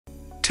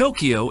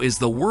Tokyo is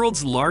the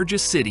world's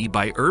largest city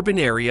by urban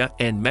area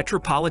and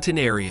metropolitan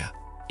area.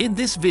 In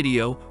this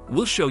video,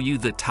 we'll show you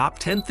the top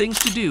 10 things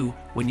to do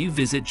when you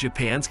visit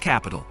Japan's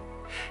capital.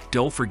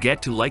 Don't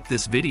forget to like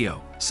this video,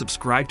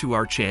 subscribe to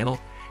our channel,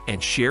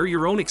 and share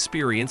your own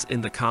experience in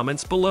the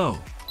comments below.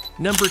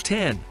 Number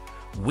 10.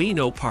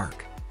 Ueno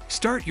Park.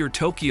 Start your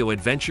Tokyo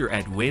adventure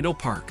at Ueno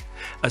Park,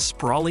 a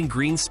sprawling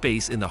green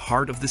space in the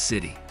heart of the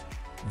city.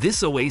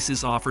 This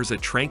oasis offers a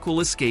tranquil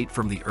escape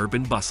from the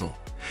urban bustle.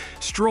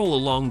 Stroll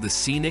along the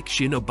scenic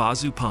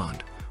Shinobazu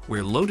Pond,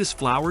 where lotus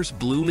flowers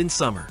bloom in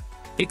summer.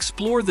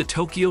 Explore the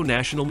Tokyo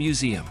National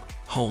Museum,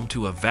 home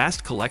to a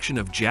vast collection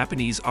of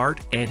Japanese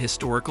art and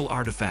historical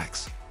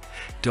artifacts.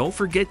 Don't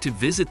forget to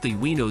visit the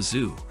Ueno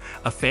Zoo,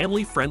 a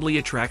family-friendly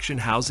attraction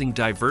housing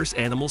diverse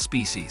animal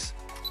species.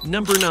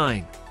 Number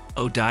 9.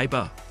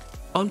 Odaiba.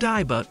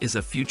 Odaiba is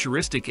a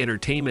futuristic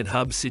entertainment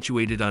hub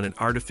situated on an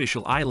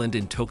artificial island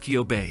in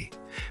Tokyo Bay.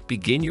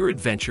 Begin your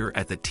adventure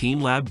at the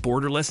TeamLab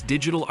Borderless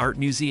Digital Art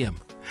Museum,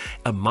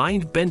 a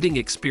mind-bending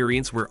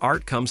experience where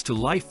art comes to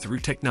life through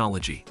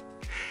technology.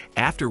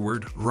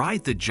 Afterward,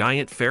 ride the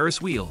giant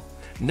Ferris wheel,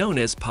 known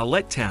as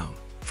Palette Town,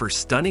 for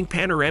stunning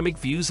panoramic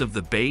views of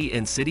the bay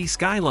and city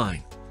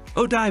skyline.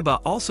 Odaiba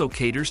also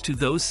caters to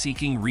those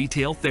seeking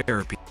retail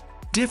therapy.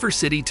 Differ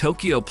City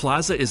Tokyo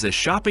Plaza is a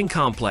shopping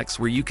complex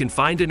where you can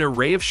find an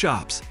array of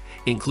shops,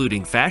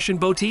 including fashion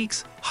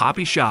boutiques,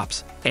 hobby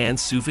shops, and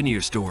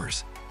souvenir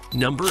stores.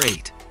 Number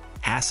 8.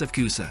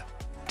 Asakusa.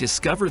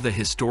 Discover the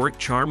historic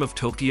charm of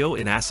Tokyo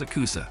in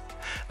Asakusa,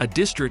 a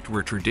district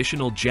where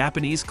traditional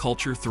Japanese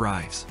culture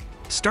thrives.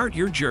 Start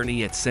your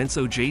journey at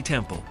Sensoji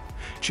Temple,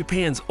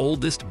 Japan's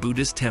oldest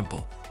Buddhist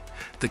temple.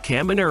 The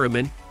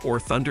Kaminaraman, or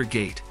Thunder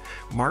Gate,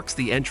 marks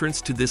the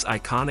entrance to this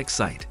iconic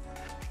site.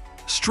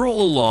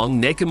 Stroll along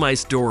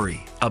Nekamai's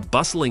Dori, a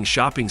bustling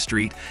shopping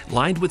street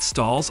lined with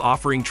stalls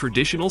offering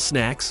traditional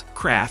snacks,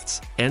 crafts,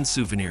 and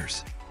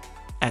souvenirs.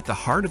 At the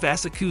heart of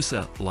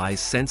Asakusa lies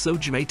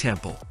Sensoji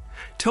Temple,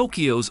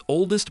 Tokyo's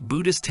oldest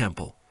Buddhist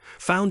temple,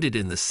 founded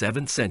in the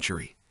 7th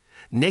century.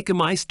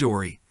 Nekamai's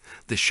Dori,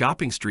 the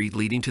shopping street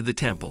leading to the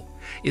temple,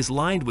 is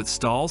lined with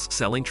stalls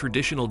selling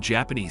traditional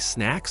Japanese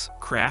snacks,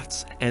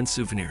 crafts, and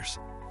souvenirs.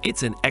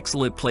 It's an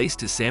excellent place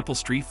to sample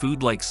street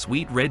food like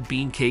sweet red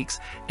bean cakes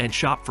and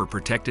shop for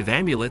protective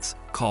amulets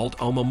called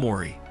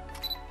omamori.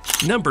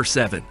 Number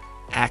 7.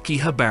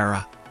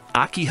 Akihabara.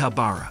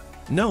 Akihabara,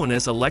 known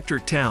as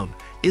Electric Town,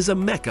 is a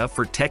mecca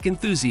for tech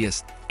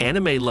enthusiasts,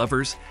 anime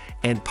lovers,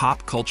 and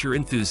pop culture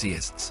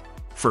enthusiasts.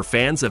 For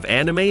fans of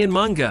anime and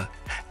manga,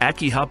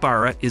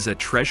 Akihabara is a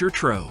treasure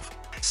trove.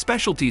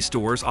 Specialty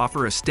stores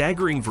offer a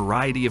staggering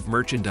variety of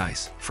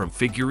merchandise, from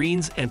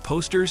figurines and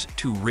posters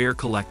to rare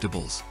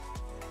collectibles.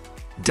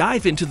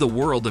 Dive into the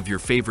world of your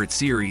favorite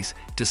series,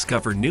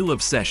 discover new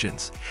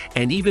obsessions,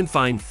 and even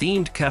find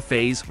themed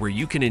cafes where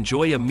you can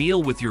enjoy a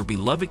meal with your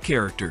beloved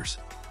characters.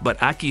 But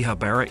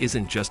Akihabara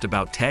isn't just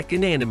about tech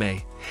and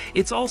anime.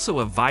 It's also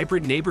a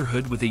vibrant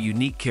neighborhood with a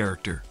unique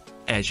character.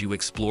 As you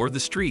explore the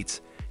streets,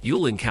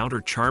 you'll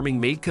encounter charming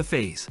maid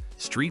cafes,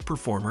 street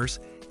performers,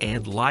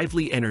 and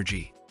lively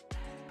energy.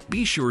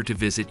 Be sure to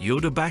visit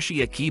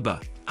Yodobashi Akiba,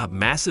 a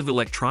massive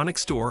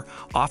electronics store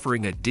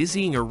offering a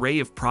dizzying array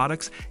of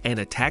products and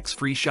a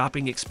tax-free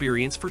shopping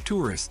experience for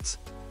tourists.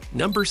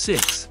 Number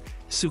 6.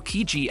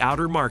 Tsukiji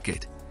Outer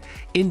Market.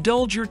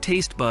 Indulge your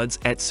taste buds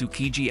at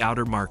Tsukiji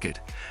Outer Market,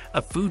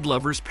 a food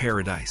lover's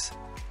paradise.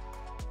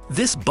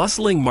 This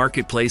bustling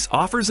marketplace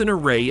offers an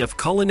array of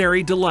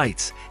culinary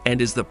delights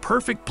and is the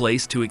perfect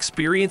place to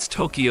experience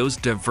Tokyo's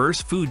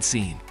diverse food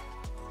scene.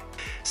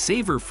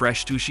 Savor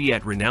fresh sushi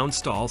at renowned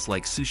stalls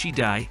like Sushi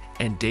Dai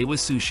and Dewa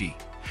Sushi.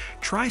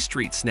 Try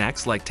street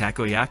snacks like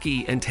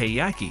takoyaki and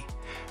teiyaki,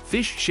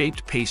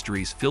 fish-shaped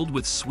pastries filled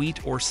with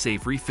sweet or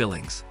savory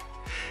fillings.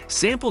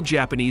 Sample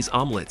Japanese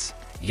omelets,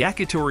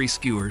 yakitori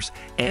skewers,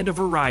 and a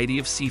variety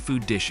of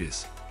seafood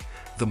dishes.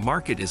 The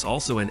market is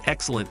also an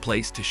excellent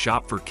place to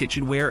shop for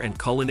kitchenware and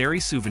culinary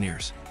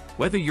souvenirs.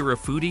 Whether you're a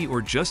foodie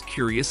or just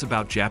curious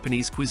about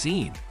Japanese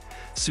cuisine,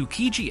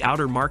 Tsukiji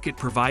Outer Market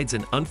provides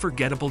an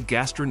unforgettable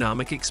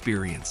gastronomic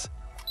experience.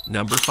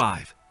 Number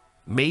 5.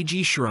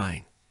 Meiji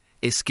Shrine.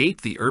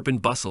 Escape the urban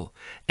bustle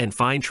and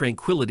find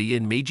tranquility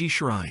in Meiji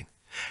Shrine,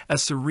 a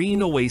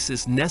serene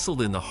oasis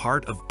nestled in the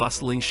heart of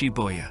bustling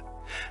Shibuya.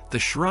 The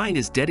shrine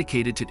is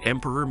dedicated to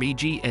Emperor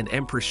Meiji and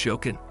Empress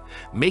Shokan,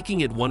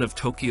 making it one of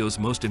Tokyo's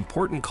most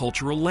important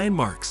cultural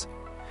landmarks.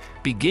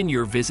 Begin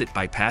your visit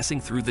by passing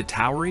through the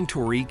towering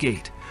Torii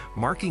Gate,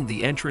 marking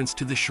the entrance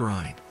to the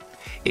shrine.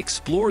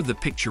 Explore the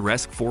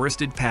picturesque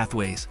forested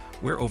pathways,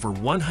 where over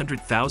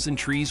 100,000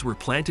 trees were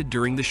planted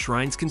during the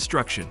shrine's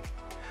construction.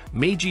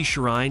 Meiji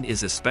Shrine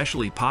is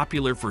especially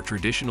popular for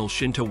traditional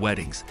Shinto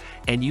weddings,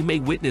 and you may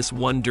witness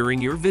one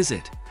during your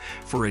visit.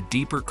 For a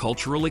deeper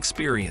cultural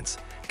experience,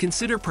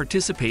 consider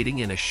participating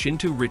in a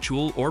Shinto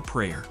ritual or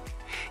prayer.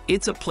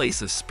 It's a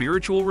place of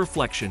spiritual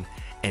reflection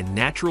and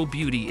natural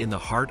beauty in the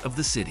heart of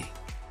the city.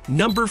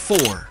 Number 4.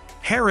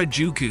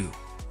 Harajuku.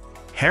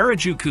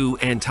 Harajuku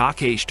and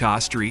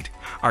Takeshita Street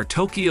are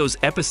Tokyo's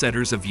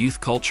epicenters of youth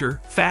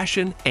culture,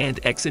 fashion, and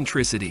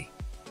eccentricity.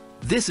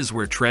 This is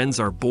where trends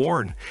are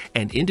born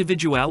and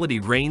individuality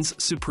reigns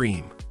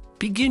supreme.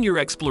 Begin your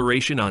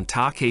exploration on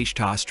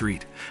Takeshita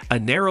Street, a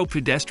narrow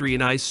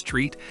pedestrianized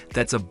street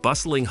that's a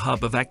bustling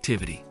hub of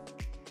activity.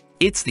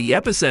 It's the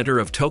epicenter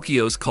of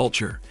Tokyo's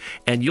culture,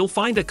 and you'll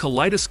find a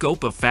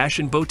kaleidoscope of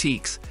fashion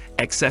boutiques,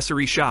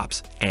 accessory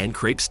shops, and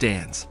crepe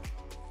stands.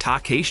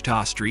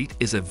 Takeshita Street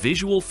is a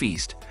visual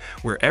feast,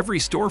 where every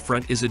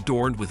storefront is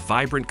adorned with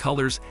vibrant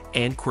colors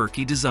and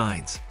quirky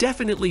designs.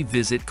 Definitely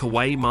visit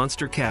Kawaii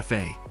Monster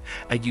Cafe,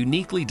 a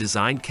uniquely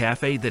designed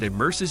cafe that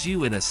immerses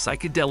you in a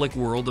psychedelic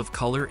world of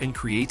color and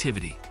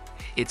creativity.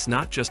 It's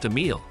not just a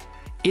meal,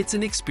 it's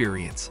an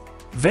experience.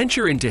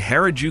 Venture into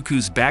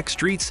Harajuku's back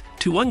streets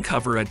to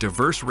uncover a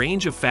diverse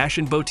range of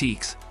fashion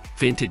boutiques,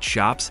 vintage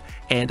shops,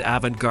 and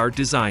avant-garde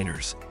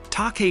designers.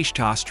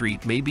 Takeshita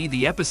Street may be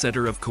the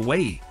epicenter of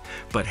Kawaii,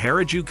 but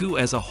Harajuku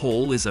as a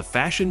whole is a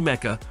fashion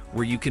mecca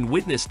where you can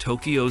witness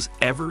Tokyo's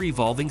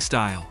ever-evolving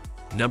style.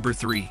 Number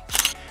 3.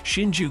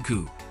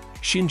 Shinjuku.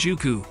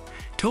 Shinjuku,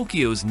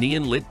 Tokyo's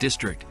neon-lit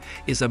district,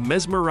 is a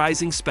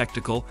mesmerizing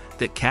spectacle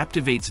that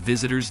captivates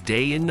visitors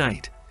day and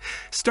night.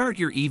 Start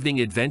your evening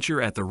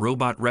adventure at the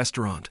Robot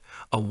Restaurant,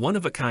 a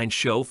one-of-a-kind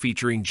show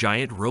featuring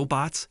giant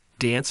robots,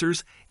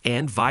 dancers,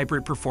 and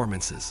vibrant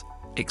performances.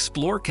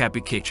 Explore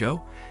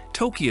Kabukicho,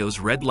 Tokyo's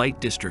red light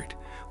district,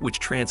 which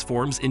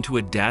transforms into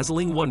a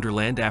dazzling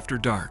wonderland after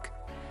dark.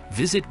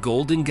 Visit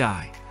Golden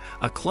Gai,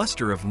 a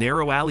cluster of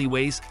narrow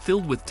alleyways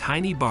filled with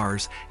tiny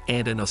bars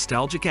and a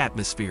nostalgic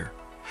atmosphere.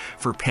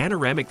 For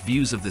panoramic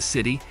views of the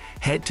city,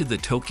 head to the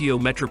Tokyo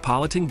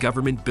Metropolitan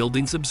Government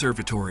Buildings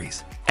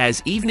Observatories.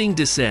 As evening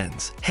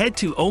descends, head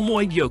to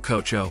Omoi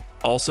Yokocho,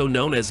 also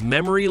known as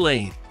Memory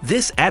Lane.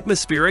 This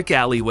atmospheric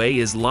alleyway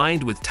is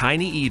lined with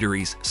tiny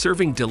eateries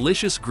serving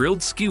delicious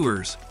grilled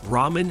skewers,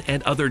 ramen,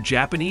 and other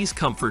Japanese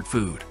comfort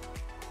food.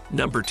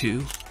 Number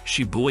 2.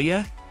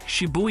 Shibuya.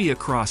 Shibuya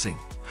Crossing,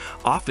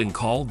 often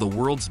called the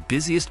world's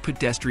busiest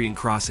pedestrian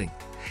crossing,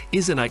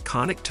 is an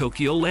iconic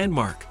Tokyo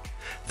landmark.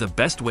 The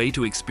best way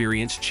to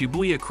experience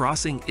Shibuya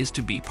Crossing is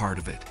to be part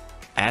of it.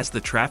 As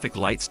the traffic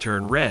lights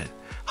turn red,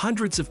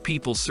 hundreds of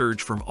people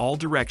surge from all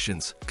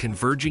directions,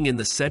 converging in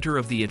the center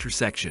of the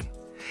intersection.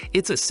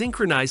 It's a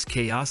synchronized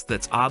chaos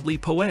that's oddly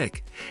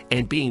poetic,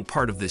 and being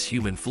part of this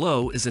human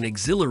flow is an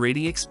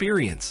exhilarating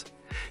experience.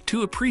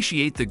 To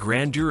appreciate the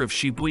grandeur of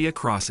Shibuya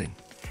Crossing,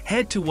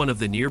 head to one of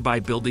the nearby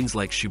buildings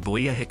like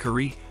Shibuya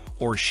Hikari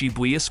or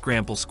Shibuya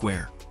Scramble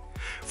Square.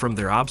 From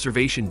their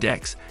observation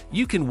decks,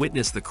 you can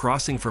witness the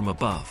crossing from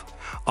above,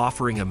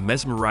 offering a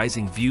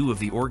mesmerizing view of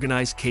the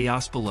organized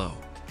chaos below.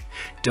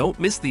 Don't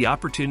miss the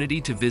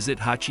opportunity to visit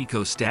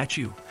Hachiko's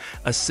statue,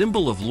 a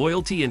symbol of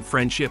loyalty and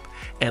friendship,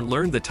 and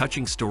learn the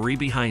touching story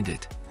behind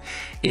it.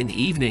 In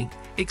the evening,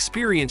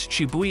 experience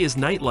Shibuya's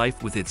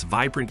nightlife with its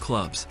vibrant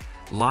clubs,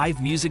 live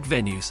music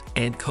venues,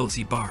 and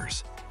cozy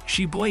bars.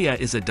 Shibuya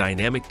is a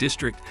dynamic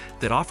district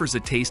that offers a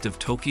taste of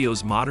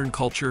Tokyo's modern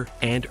culture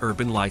and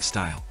urban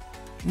lifestyle.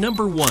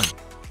 Number 1.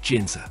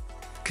 Ginza.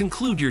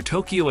 Conclude your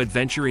Tokyo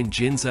adventure in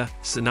Ginza,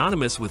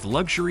 synonymous with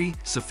luxury,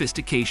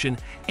 sophistication,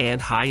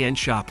 and high-end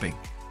shopping.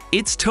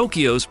 It's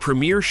Tokyo's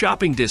premier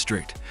shopping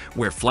district,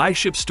 where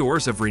flagship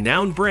stores of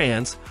renowned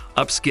brands,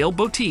 upscale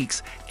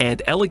boutiques,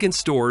 and elegant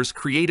stores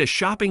create a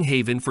shopping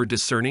haven for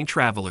discerning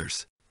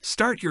travelers.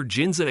 Start your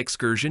Ginza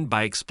excursion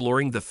by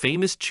exploring the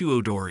famous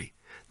Chuodori,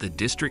 the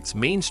district's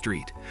main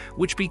street,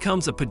 which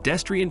becomes a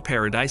pedestrian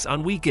paradise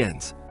on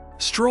weekends.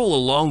 Stroll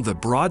along the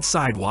broad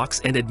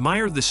sidewalks and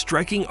admire the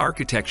striking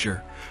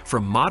architecture,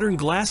 from modern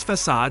glass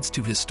facades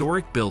to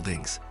historic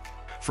buildings.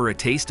 For a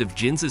taste of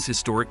Ginza's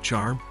historic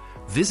charm,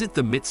 visit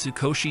the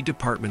Mitsukoshi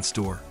department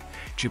store,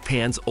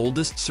 Japan's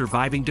oldest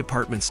surviving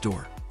department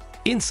store.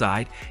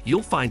 Inside,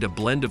 you'll find a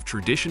blend of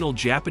traditional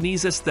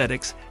Japanese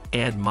aesthetics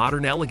and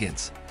modern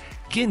elegance.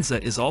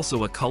 Ginza is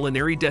also a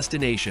culinary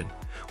destination,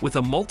 with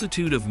a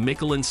multitude of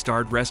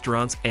Michelin-starred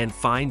restaurants and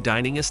fine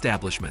dining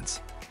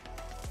establishments.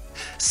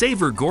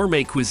 Savor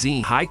gourmet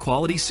cuisine,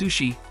 high-quality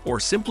sushi, or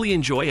simply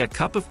enjoy a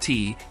cup of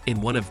tea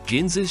in one of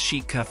Ginza's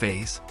chic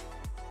cafes.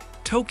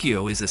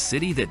 Tokyo is a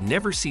city that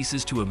never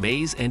ceases to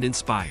amaze and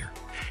inspire,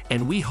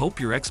 and we hope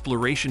your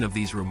exploration of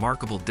these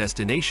remarkable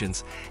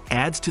destinations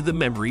adds to the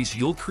memories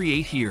you'll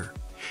create here.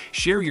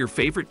 Share your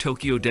favorite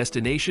Tokyo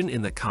destination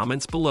in the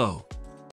comments below.